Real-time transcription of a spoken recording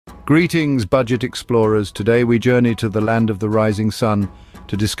Greetings, budget explorers. Today we journey to the land of the rising sun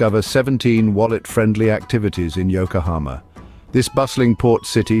to discover 17 wallet-friendly activities in Yokohama. This bustling port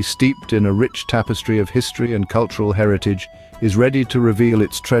city, steeped in a rich tapestry of history and cultural heritage, is ready to reveal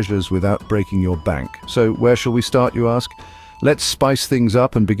its treasures without breaking your bank. So where shall we start, you ask? Let's spice things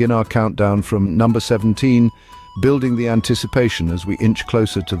up and begin our countdown from number 17, building the anticipation as we inch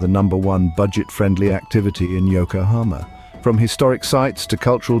closer to the number one budget-friendly activity in Yokohama. From historic sites to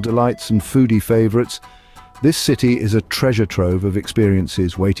cultural delights and foodie favorites, this city is a treasure trove of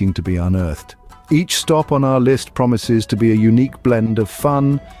experiences waiting to be unearthed. Each stop on our list promises to be a unique blend of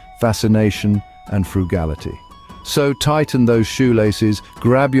fun, fascination, and frugality. So tighten those shoelaces,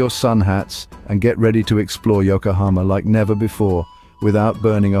 grab your sun hats, and get ready to explore Yokohama like never before, without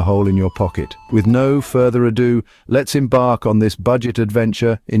burning a hole in your pocket. With no further ado, let's embark on this budget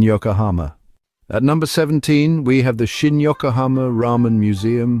adventure in Yokohama. At number 17, we have the Yokohama Ramen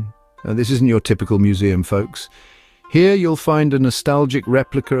Museum. This isn't your typical museum, folks. Here you'll find a nostalgic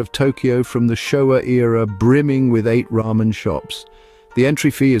replica of Tokyo from the Showa era, brimming with 8 ramen shops. The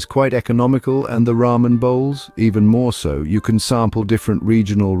entry fee is quite economical, and the ramen bowls, even more so. You can sample different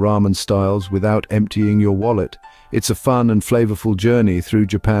regional ramen styles without emptying your wallet. It's a fun and flavorful journey through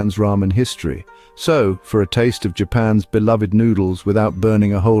Japan's ramen history. So, for a taste of Japan's beloved noodles without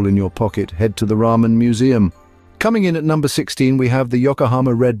burning a hole in your pocket, head to the Ramen Museum. Coming in at number 16, we have the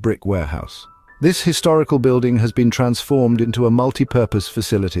Yokohama Red Brick Warehouse. This historical building has been transformed into a multi-purpose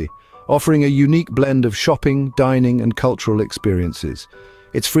facility, offering a unique blend of shopping, dining, and cultural experiences.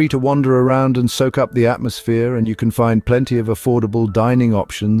 It's free to wander around and soak up the atmosphere, and you can find plenty of affordable dining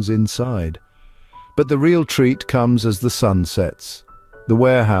options inside. But the real treat comes as the sun sets. The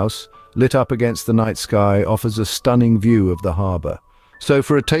warehouse, lit up against the night sky, offers a stunning view of the harbor. So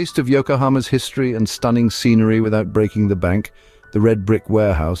for a taste of Yokohama's history and stunning scenery without breaking the bank, the Red Brick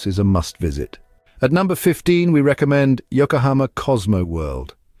Warehouse is a must-visit. At number 15, we recommend Yokohama Cosmo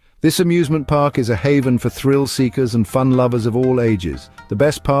World. This amusement park is a haven for thrill seekers and fun lovers of all ages. The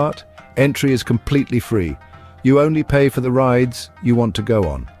best part? Entry is completely free. You only pay for the rides you want to go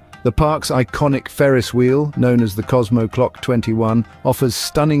on. The park's iconic Ferris wheel, known as the Cosmo Clock 21, offers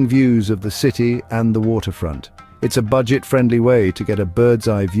stunning views of the city and the waterfront. It's a budget-friendly way to get a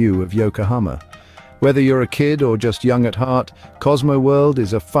bird's-eye view of Yokohama. Whether you're a kid or just young at heart, Cosmo World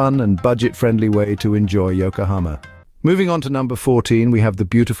is a fun and budget-friendly way to enjoy Yokohama. Moving on to number 14, we have the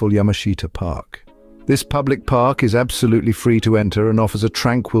beautiful Yamashita Park. This public park is absolutely free to enter and offers a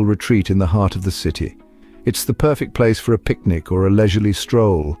tranquil retreat in the heart of the city. It's the perfect place for a picnic or a leisurely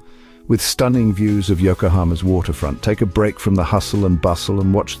stroll. With stunning views of Yokohama's waterfront, take a break from the hustle and bustle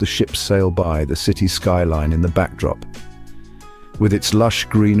and watch the ships sail by, the city skyline in the backdrop. With its lush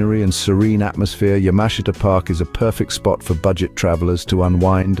greenery and serene atmosphere, Yamashita Park is a perfect spot for budget travelers to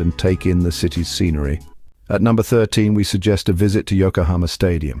unwind and take in the city's scenery. At number 13, we suggest a visit to Yokohama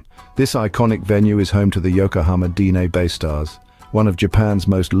Stadium. This iconic venue is home to the Yokohama D-Nei BayStars, one of Japan's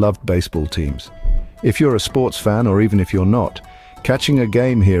most loved baseball teams. If you're a sports fan, or even if you're not, catching a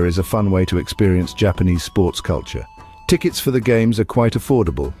game here is a fun way to experience Japanese sports culture. Tickets for the games are quite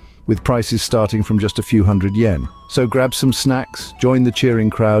affordable, with prices starting from just a few hundred yen. So grab some snacks, join the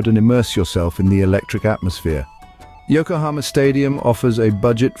cheering crowd, and immerse yourself in the electric atmosphere. Yokohama Stadium offers a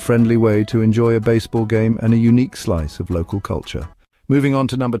budget-friendly way to enjoy a baseball game and a unique slice of local culture. Moving on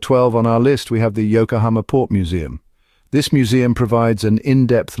to number 12 on our list, we have the Yokohama Port Museum. This museum provides an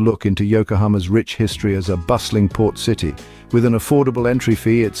in-depth look into Yokohama's rich history as a bustling port city. With an affordable entry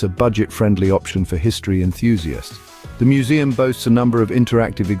fee, it's a budget-friendly option for history enthusiasts. The museum boasts a number of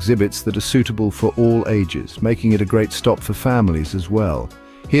interactive exhibits that are suitable for all ages, making it a great stop for families as well.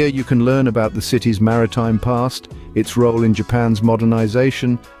 Here you can learn about the city's maritime past, its role in Japan's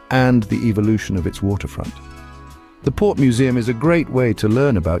modernization, and the evolution of its waterfront. The Port Museum is a great way to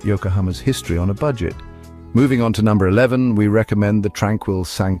learn about Yokohama's history on a budget. Moving on to number 11, we recommend the tranquil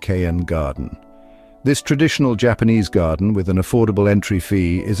Sankeien Garden. This traditional Japanese garden with an affordable entry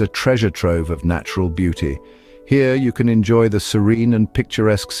fee is a treasure trove of natural beauty. Here you can enjoy the serene and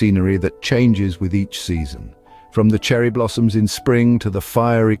picturesque scenery that changes with each season. From the cherry blossoms in spring to the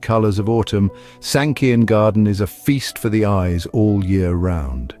fiery colors of autumn, Sankeien Garden is a feast for the eyes all year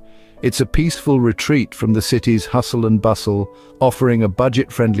round. It's a peaceful retreat from the city's hustle and bustle, offering a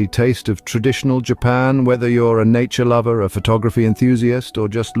budget-friendly taste of traditional Japan. Whether you're a nature lover, a photography enthusiast, or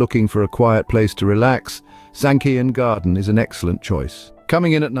just looking for a quiet place to relax, Sankeien Garden is an excellent choice.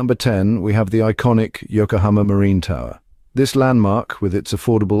 Coming in at number 10, we have the iconic Yokohama Marine Tower. This landmark, with its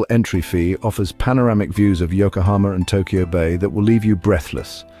affordable entry fee, offers panoramic views of Yokohama and Tokyo Bay that will leave you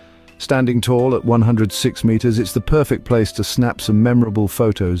breathless. Standing tall at 106 meters, it's the perfect place to snap some memorable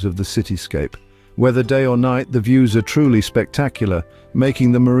photos of the cityscape. Whether day or night, the views are truly spectacular,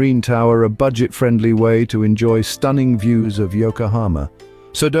 making the Marine Tower a budget-friendly way to enjoy stunning views of Yokohama.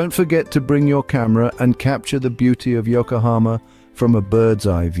 So don't forget to bring your camera and capture the beauty of Yokohama from a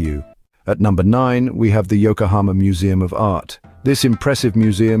bird's-eye view. At number 9, we have the Yokohama Museum of Art. This impressive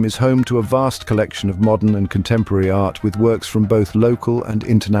museum is home to a vast collection of modern and contemporary art with works from both local and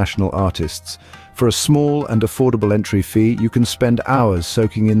international artists. For a small and affordable entry fee, you can spend hours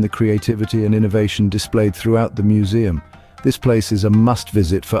soaking in the creativity and innovation displayed throughout the museum. This place is a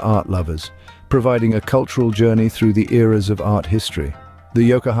must-visit for art lovers, providing a cultural journey through the eras of art history. The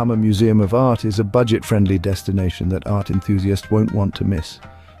Yokohama Museum of Art is a budget-friendly destination that art enthusiasts won't want to miss.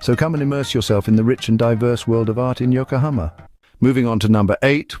 So come and immerse yourself in the rich and diverse world of art in Yokohama. Moving on to number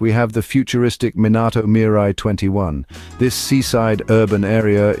 8, we have the futuristic Minato Mirai 21. This seaside urban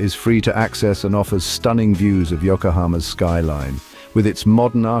area is free to access and offers stunning views of Yokohama's skyline. With its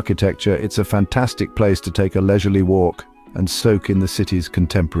modern architecture, it's a fantastic place to take a leisurely walk and soak in the city's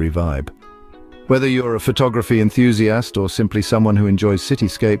contemporary vibe. Whether you're a photography enthusiast or simply someone who enjoys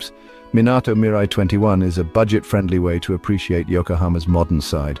cityscapes, Minato Mirai 21 is a budget-friendly way to appreciate Yokohama's modern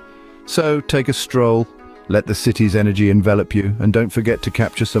side. So take a stroll, let the city's energy envelop you, and don't forget to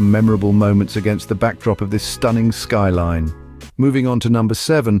capture some memorable moments against the backdrop of this stunning skyline. Moving on to number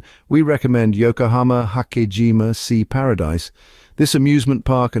 7, we recommend Yokohama Hakejima Sea Paradise. This amusement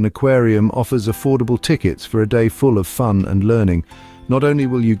park and aquarium offers affordable tickets for a day full of fun and learning. Not only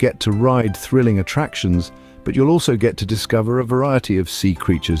will you get to ride thrilling attractions, but you'll also get to discover a variety of sea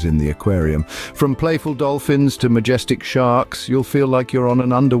creatures in the aquarium. From playful dolphins to majestic sharks, you'll feel like you're on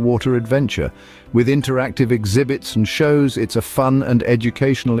an underwater adventure. With interactive exhibits and shows, it's a fun and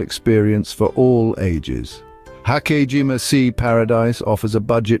educational experience for all ages. Hakejima Sea Paradise offers a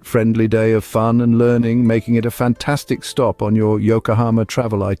budget-friendly day of fun and learning, making it a fantastic stop on your Yokohama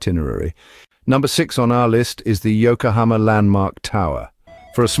travel itinerary. Number 6 on our list is the Yokohama Landmark Tower.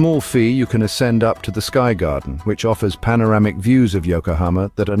 For a small fee, you can ascend up to the Sky Garden, which offers panoramic views of Yokohama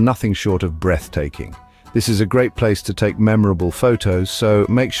that are nothing short of breathtaking. This is a great place to take memorable photos, so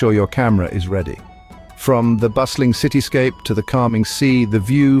make sure your camera is ready. From the bustling cityscape to the calming sea, the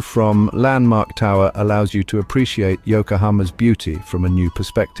view from Landmark Tower allows you to appreciate Yokohama's beauty from a new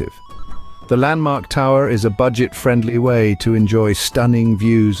perspective. The Landmark Tower is a budget-friendly way to enjoy stunning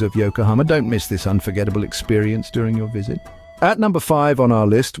views of Yokohama. Don't miss this unforgettable experience during your visit. At number 5 on our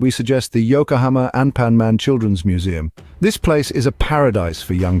list, we suggest the Yokohama Anpanman Children's Museum. This place is a paradise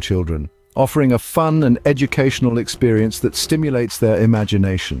for young children, offering a fun and educational experience that stimulates their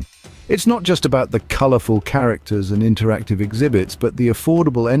imagination. It's not just about the colorful characters and interactive exhibits, but the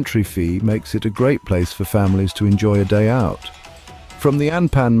affordable entry fee makes it a great place for families to enjoy a day out. From the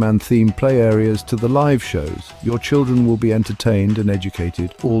Anpanman-themed play areas to the live shows, your children will be entertained and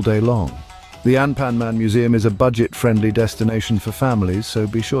educated all day long. The Anpanman Museum is a budget-friendly destination for families, so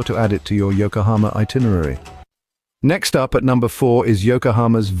be sure to add it to your Yokohama itinerary. Next up at number 4 is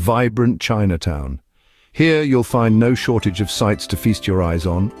Yokohama's vibrant Chinatown. Here you'll find no shortage of sights to feast your eyes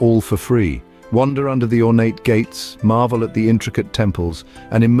on, all for free. Wander under the ornate gates, marvel at the intricate temples,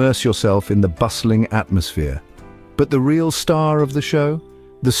 and immerse yourself in the bustling atmosphere. But the real star of the show?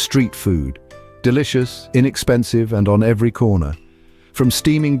 The street food. Delicious, inexpensive, and on every corner. From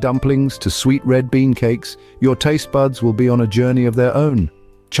steaming dumplings to sweet red bean cakes, your taste buds will be on a journey of their own.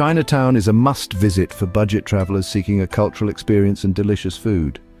 Chinatown is a must-visit for budget travelers seeking a cultural experience and delicious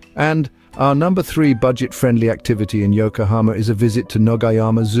food. And our number 3 budget-friendly activity in Yokohama is a visit to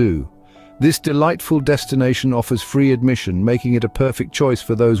Nogayama Zoo. This delightful destination offers free admission, making it a perfect choice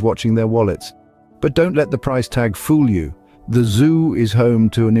for those watching their wallets. But don't let the price tag fool you. The zoo is home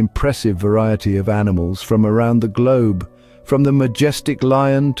to an impressive variety of animals from around the globe. From the majestic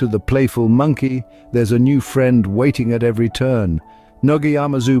lion to the playful monkey, there's a new friend waiting at every turn.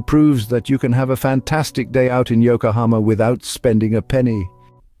 Nogayama Zoo proves that you can have a fantastic day out in Yokohama without spending a penny.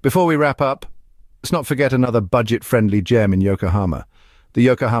 Before we wrap up, let's not forget another budget-friendly gem in Yokohama, the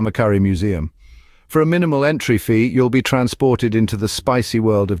Yokohama Curry Museum. For a minimal entry fee, you'll be transported into the spicy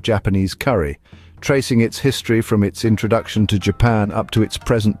world of Japanese curry, tracing its history from its introduction to Japan up to its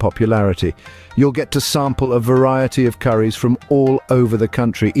present popularity. You'll get to sample a variety of curries from all over the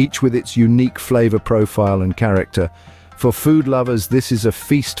country, each with its unique flavor profile and character. For food lovers, this is a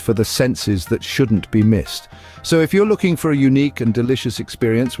feast for the senses that shouldn't be missed. So if you're looking for a unique and delicious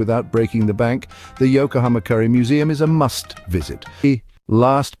experience without breaking the bank, the Yokohama Curry Museum is a must-visit.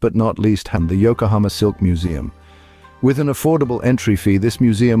 Last but not least, the Yokohama Silk Museum. With an affordable entry fee, this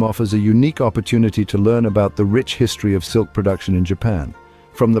museum offers a unique opportunity to learn about the rich history of silk production in Japan.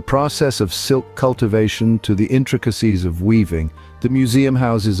 From the process of silk cultivation to the intricacies of weaving, the museum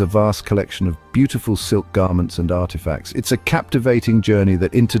houses a vast collection of beautiful silk garments and artifacts. It's a captivating journey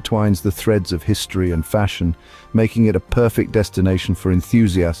that intertwines the threads of history and fashion, making it a perfect destination for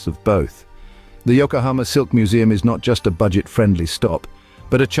enthusiasts of both. The Yokohama Silk Museum is not just a budget-friendly stop,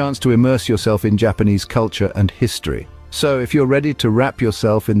 but a chance to immerse yourself in Japanese culture and history. So, if you're ready to wrap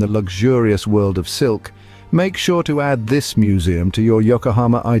yourself in the luxurious world of silk, make sure to add this museum to your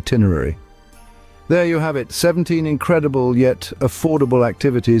Yokohama itinerary. There you have it, 17 incredible yet affordable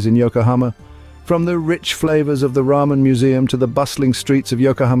activities in Yokohama. From the rich flavors of the Ramen Museum to the bustling streets of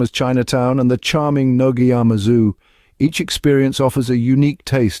Yokohama's Chinatown and the charming Nogiyama Zoo, each experience offers a unique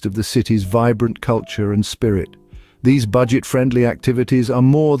taste of the city's vibrant culture and spirit. These budget-friendly activities are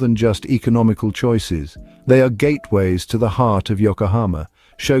more than just economical choices. They are gateways to the heart of Yokohama,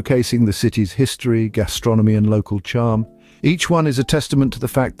 showcasing the city's history, gastronomy, and local charm. Each one is a testament to the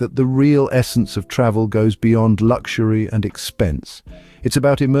fact that the real essence of travel goes beyond luxury and expense. It's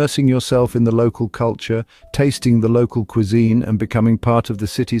about immersing yourself in the local culture, tasting the local cuisine, and becoming part of the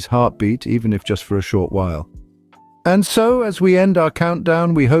city's heartbeat, even if just for a short while. And so, as we end our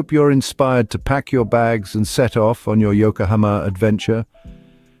countdown, we hope you're inspired to pack your bags and set off on your Yokohama adventure.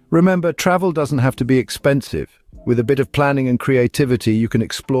 Remember, travel doesn't have to be expensive. With a bit of planning and creativity, you can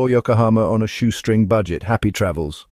explore Yokohama on a shoestring budget. Happy travels.